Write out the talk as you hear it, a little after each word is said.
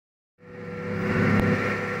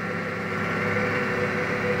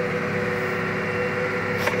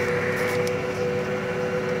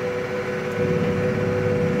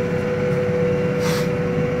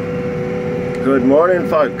Good morning,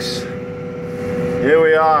 folks. Here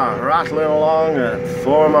we are, rattling along at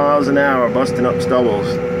 4 miles an hour, busting up stubbles.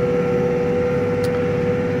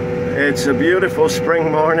 It's a beautiful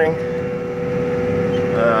spring morning.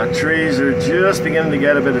 Trees are just beginning to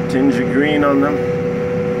get a bit of tinge of green on them.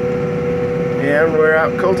 And we're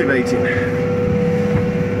out cultivating.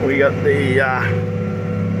 We got the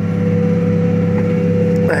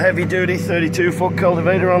heavy-duty 32-foot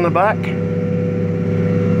cultivator on the back,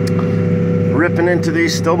 ripping into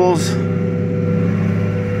these stubbles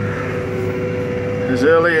as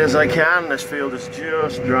early as I can. This field is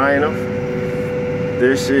just dry enough.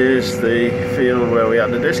 This is the field where we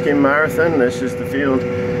had the disking marathon. This is the field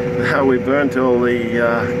how we burnt all the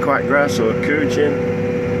quack grass or cooch in.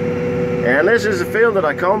 And this is the field that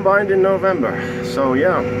I combined in November. So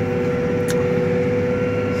yeah.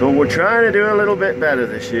 So we're trying to do a little bit better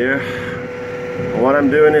this year. What I'm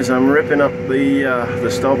doing is I'm ripping up the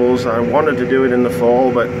stubbles. I wanted to do it in the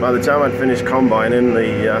fall, but by the time I'd finished combining,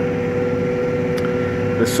 the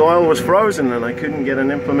soil was frozen and I couldn't get an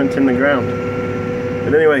implement in the ground.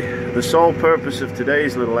 But anyway, the sole purpose of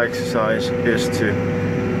today's little exercise is to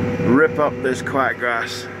rip up this quack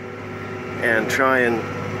grass and try and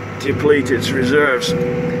deplete its reserves.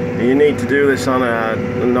 You need to do this on a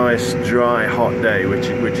nice, dry, hot day, which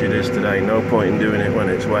it is today. No point in doing it when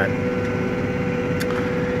it's wet.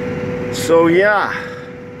 So yeah,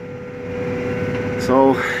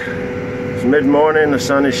 so it's mid-morning, the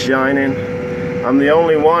sun is shining. I'm the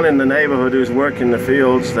only one in the neighborhood who's working the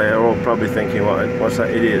fields. They're all probably thinking, what's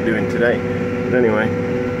that idiot doing today? But anyway,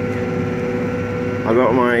 I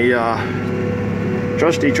got my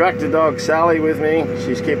trusty tractor dog Sally with me.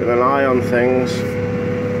 She's keeping an eye on things,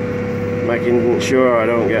 making sure I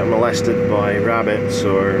don't get molested by rabbits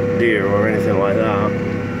or deer or anything like that.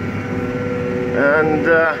 And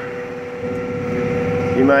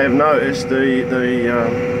you may have noticed the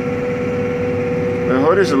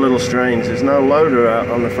hood is a little strange. There's no loader out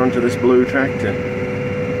on the front of this blue tractor.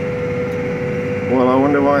 Well, I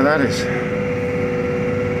wonder why that is.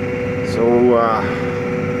 So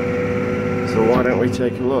why don't we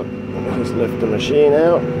take a look? Let me just lift the machine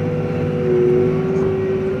out.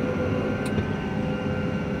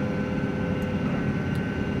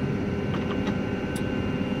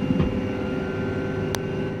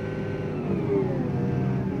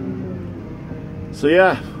 So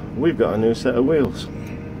yeah, we've got a new set of wheels.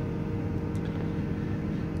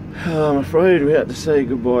 I'm afraid we had to say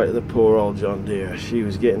goodbye to the poor old John Deere. She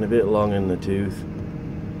was getting a bit long in the tooth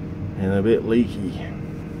and a bit leaky.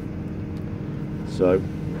 So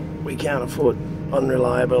we can't afford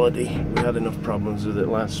unreliability. We had enough problems with it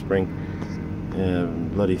last spring.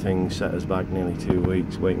 Bloody thing set us back nearly 2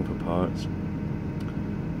 weeks waiting for parts.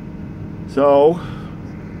 So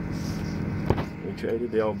we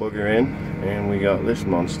traded the old bugger in and we got this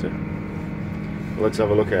monster. Let's have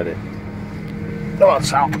a look at it. Come on,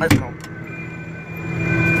 Sal, let's go.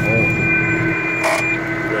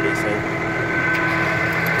 Bloody thing.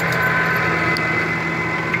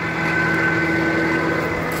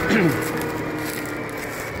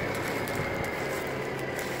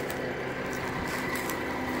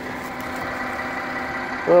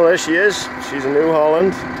 Well, there she is. She's a New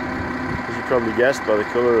Holland, as you probably guessed by the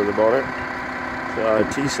colour of the bonnet.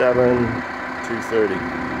 T7.230.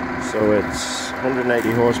 So it's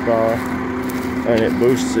 180 horsepower and it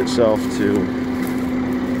boosts itself to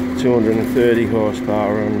 230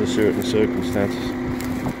 horsepower under certain circumstances.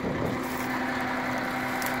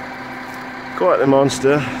 Quite the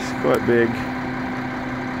monster. It's quite big.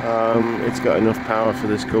 It's got enough power for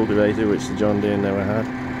this cultivator, which the John Deere never had.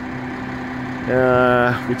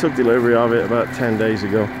 We took delivery of it about 10 days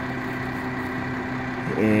ago.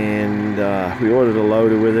 And we ordered a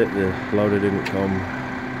loader with it. The loader didn't come,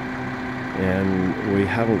 and we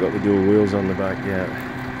haven't got the dual wheels on the back yet.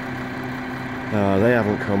 They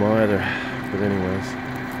haven't come either. But anyways,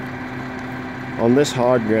 on this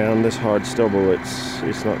hard ground, this hard stubble,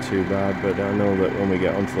 it's not too bad. But I know that when we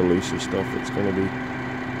get onto the looser stuff, it's going to be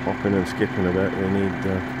hopping and skipping a bit. We need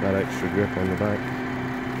that extra grip on the back.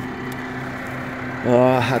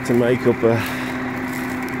 I had to make up a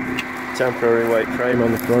temporary weight frame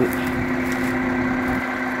on the front.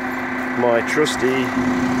 My trusty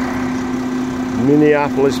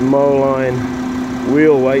Minneapolis Moline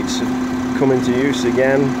wheel weights have come into use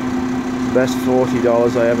again. The best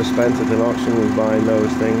 $40 I ever spent at an auction was buying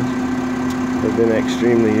those things. They've been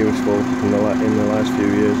extremely useful in the last few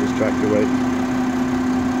years as tractor weights.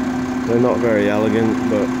 They're not very elegant,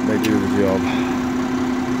 but they do the job.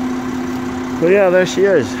 But yeah, there she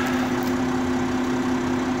is.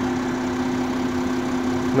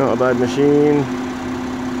 Not a bad machine.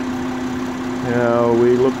 Now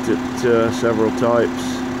we looked at several types: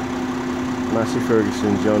 Massey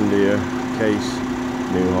Ferguson, John Deere, Case,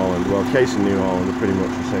 New Holland. Well, Case and New Holland are pretty much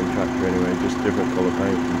the same tractor anyway, just different colour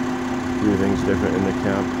paint and a few things different in the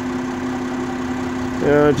cab.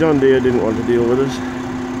 John Deere didn't want to deal with us.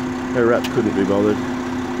 Their rep couldn't be bothered.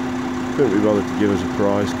 Couldn't be bothered to give us a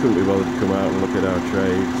price. Couldn't be bothered to come out and look at our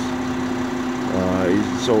trades.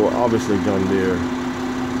 So obviously John Deere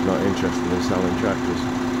is not interested in selling tractors.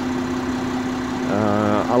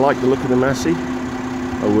 I like the look of the Massey.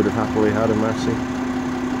 I would have happily had a Massey.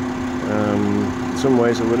 In some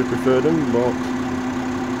ways I would have preferred them, but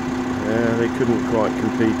they couldn't quite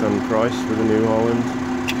compete on price with the New Holland.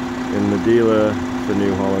 And the dealer for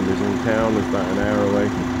New Holland is in town, is about an hour away,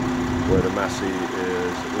 where the Massey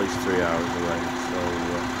is at least 3 hours away. So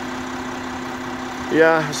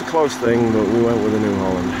yeah, it's a close thing, but we went with the New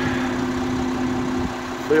Holland.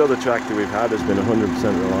 The other tractor we've had has been 100%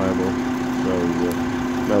 reliable, so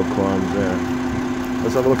no qualms there.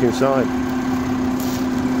 Let's have a look inside.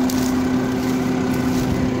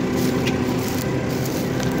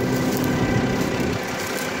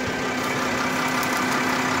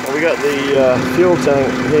 Well, we got the fuel tank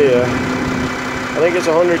here. I think it's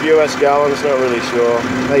 100 US gallons, not really sure.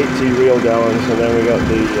 80 real gallons, and then we got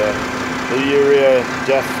the urea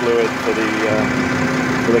jet fluid for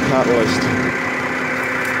the catalyst.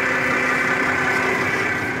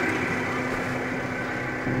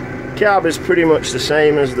 Cab is pretty much the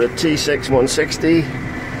same as the T7.230.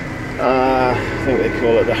 I think they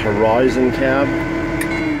call it the Horizon cab.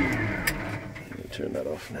 Let me turn that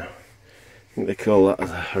off now. I think they call that the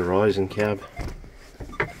Horizon cab.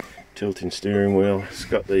 Tilting steering wheel. It's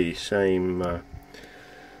got the same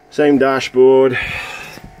dashboard.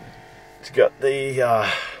 It's got the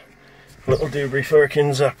little Dewberry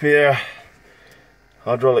Firkins up here.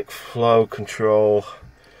 Hydraulic flow control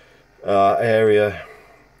area.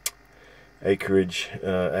 Acreage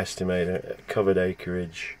estimator, covered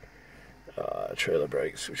acreage, trailer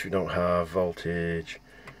brakes, which we don't have, voltage,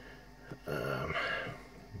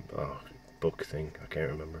 book thing, I can't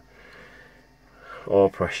remember, oil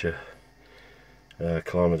pressure,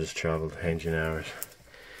 kilometers traveled, engine hours.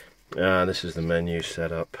 This is the menu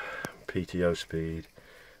setup, PTO speed,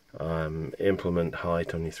 implement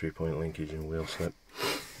height, only 3-point linkage and wheel slip.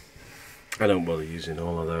 I don't bother using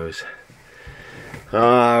all of those.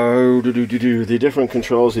 The different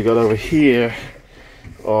controls you got over here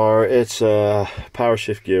are, it's a power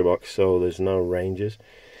shift gearbox, so there's no ranges.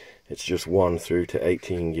 It's just 1 through to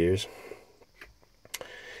 18 gears.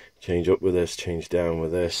 Change up with this, change down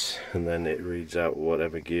with this, and then it reads out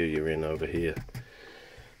whatever gear you're in over here.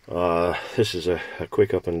 This is a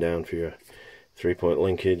quick up and down for your 3-point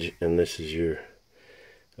linkage, and this is your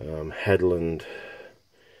headland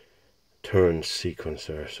turn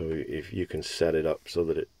sequencer, so if you can set it up so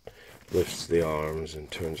that it lifts the arms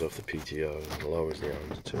and turns off the PTO and lowers the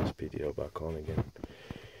arms and turns the PTO back on again.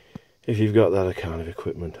 If you've got that kind of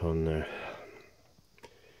equipment on there,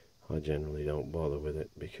 I generally don't bother with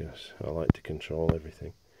it because I like to control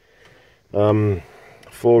everything. 4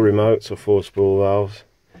 remotes or 4 spool valves,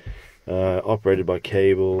 operated by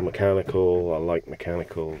cable, mechanical. I like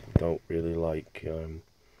mechanical, don't really like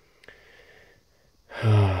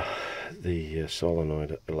the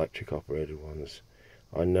solenoid electric operated ones.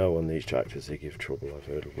 I know on these tractors they give trouble. I've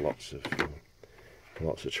heard of lots of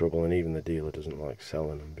trouble, and even the dealer doesn't like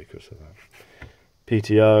selling them because of that.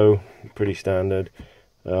 PTO, pretty standard.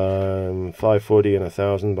 540 and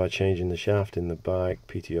 1000 by changing the shaft in the back.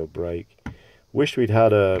 PTO brake. Wished we'd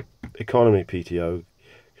had a economy PTO,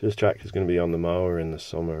 because this tractor's going to be on the mower in the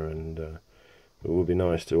summer, and it would be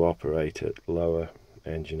nice to operate at lower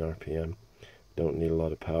engine RPM. Don't need a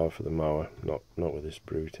lot of power for the mower, not with this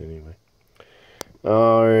brute anyway.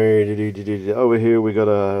 Over here we got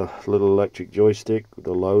a little electric joystick.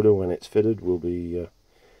 The loader, when it's fitted, will be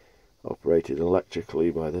operated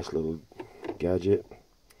electrically by this little gadget.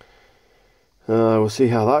 We'll see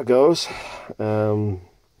how that goes.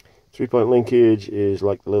 3-point linkage is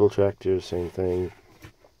like the little tractor, same thing.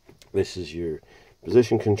 This is your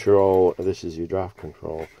position control, this is your draft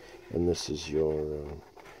control, and this is your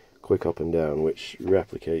quick up and down, which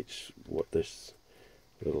replicates what this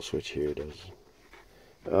little switch here does.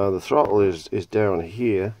 The throttle is down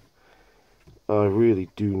here. I really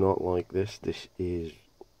do not like this. This is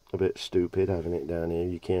a bit stupid having it down here.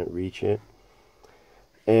 You can't reach it.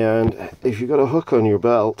 And if you've got a hook on your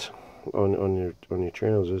belt, on your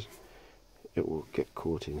trousers, it will get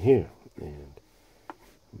caught in here and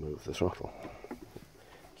move the throttle.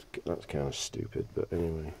 That's kind of stupid, but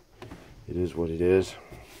anyway, it is what it is.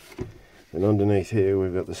 And underneath here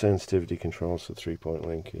we've got the sensitivity controls for 3-point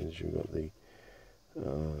linkage. We've got the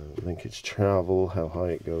I think it's travel, how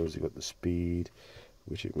high it goes. You've got the speed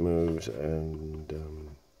which it moves, and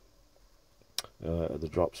the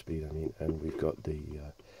drop speed, I mean, and we've got the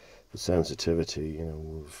sensitivity, you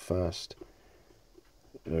know, fast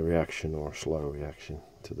reaction or slow reaction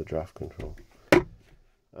to the draft control.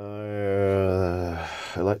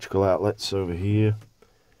 Electrical outlets over here,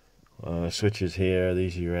 switches here.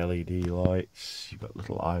 These are your LED lights. You've got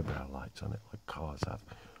little eyebrow lights on it like cars have.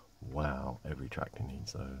 Wow, every tractor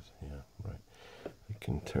needs those. Yeah, right. You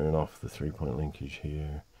can turn off the 3-point linkage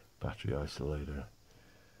here, battery isolator.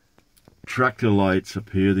 Tractor lights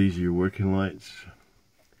up here, these are your working lights.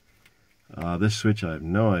 This switch, I have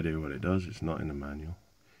no idea what it does. It's not in the manual.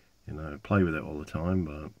 You know, I play with it all the time,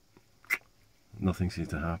 but nothing seems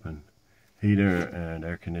to happen. Heater and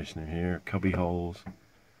air conditioner here, cubby holes,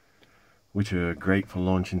 which are great for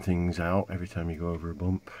launching things out every time you go over a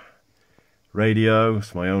bump. Radio,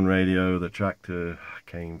 it's my own radio. The tractor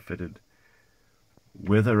came fitted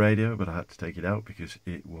with a radio, but I had to take it out because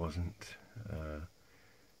it wasn't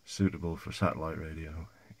suitable for satellite radio.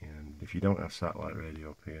 And if you don't have satellite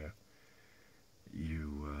radio up here,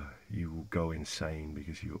 you will go insane,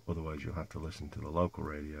 because otherwise you'll have to listen to the local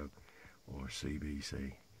radio or CBC,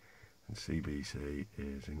 and CBC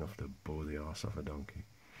is enough to bore the arse off a donkey.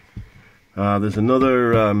 There's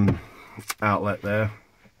another outlet there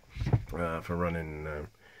for running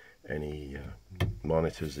any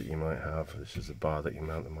monitors that you might have. This is the bar that you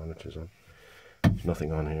mount the monitors on. There's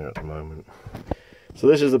nothing on here at the moment. So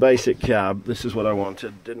this is the basic cab. This is what I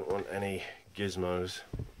wanted. Didn't want any gizmos.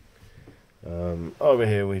 Over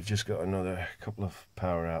here we've just got another couple of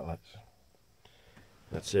power outlets.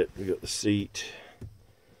 That's it. We've got the seat.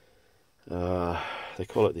 They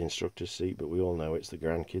call it the instructor's seat, but we all know it's the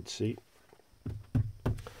grandkids seat.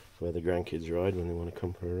 It's where the grandkids ride when they want to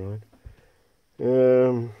come for a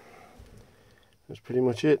ride. That's pretty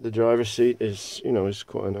much it. The driver's seat is, you know, is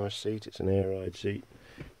quite a nice seat. It's an air ride seat.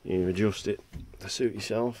 You adjust it to suit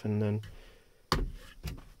yourself, and then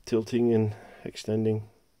tilting and extending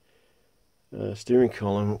steering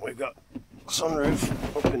column. We've got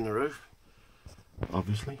sunroof up in the roof,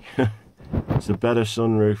 obviously. It's a better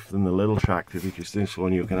sunroof than the little tractor, because this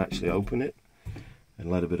one you can actually open it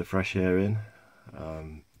and let a bit of fresh air in.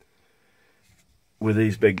 With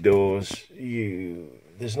these big doors,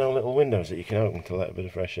 there's no little windows that you can open to let a bit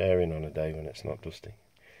of fresh air in on a day when it's not dusty.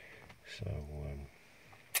 So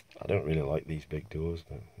I don't really like these big doors,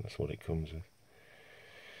 but that's what it comes with.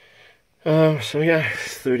 So yeah,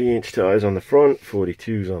 30-inch tyres on the front,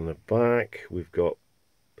 42s on the back. We've got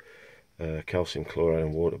calcium chloride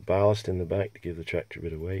and water ballast in the back to give the tractor a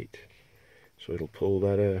bit of weight, so it'll pull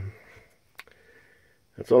better.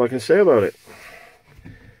 That's all I can say about it.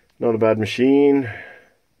 Not a bad machine,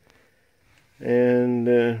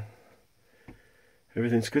 and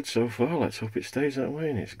everything's good so far. Let's hope it stays that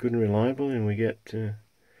way, and it's good and reliable, and we get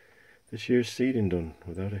this year's seeding done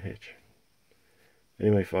without a hitch.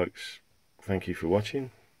 Anyway folks, thank you for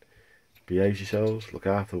watching. Behave yourselves, look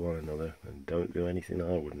after one another, and don't do anything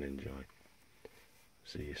I wouldn't enjoy.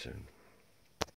 See you soon.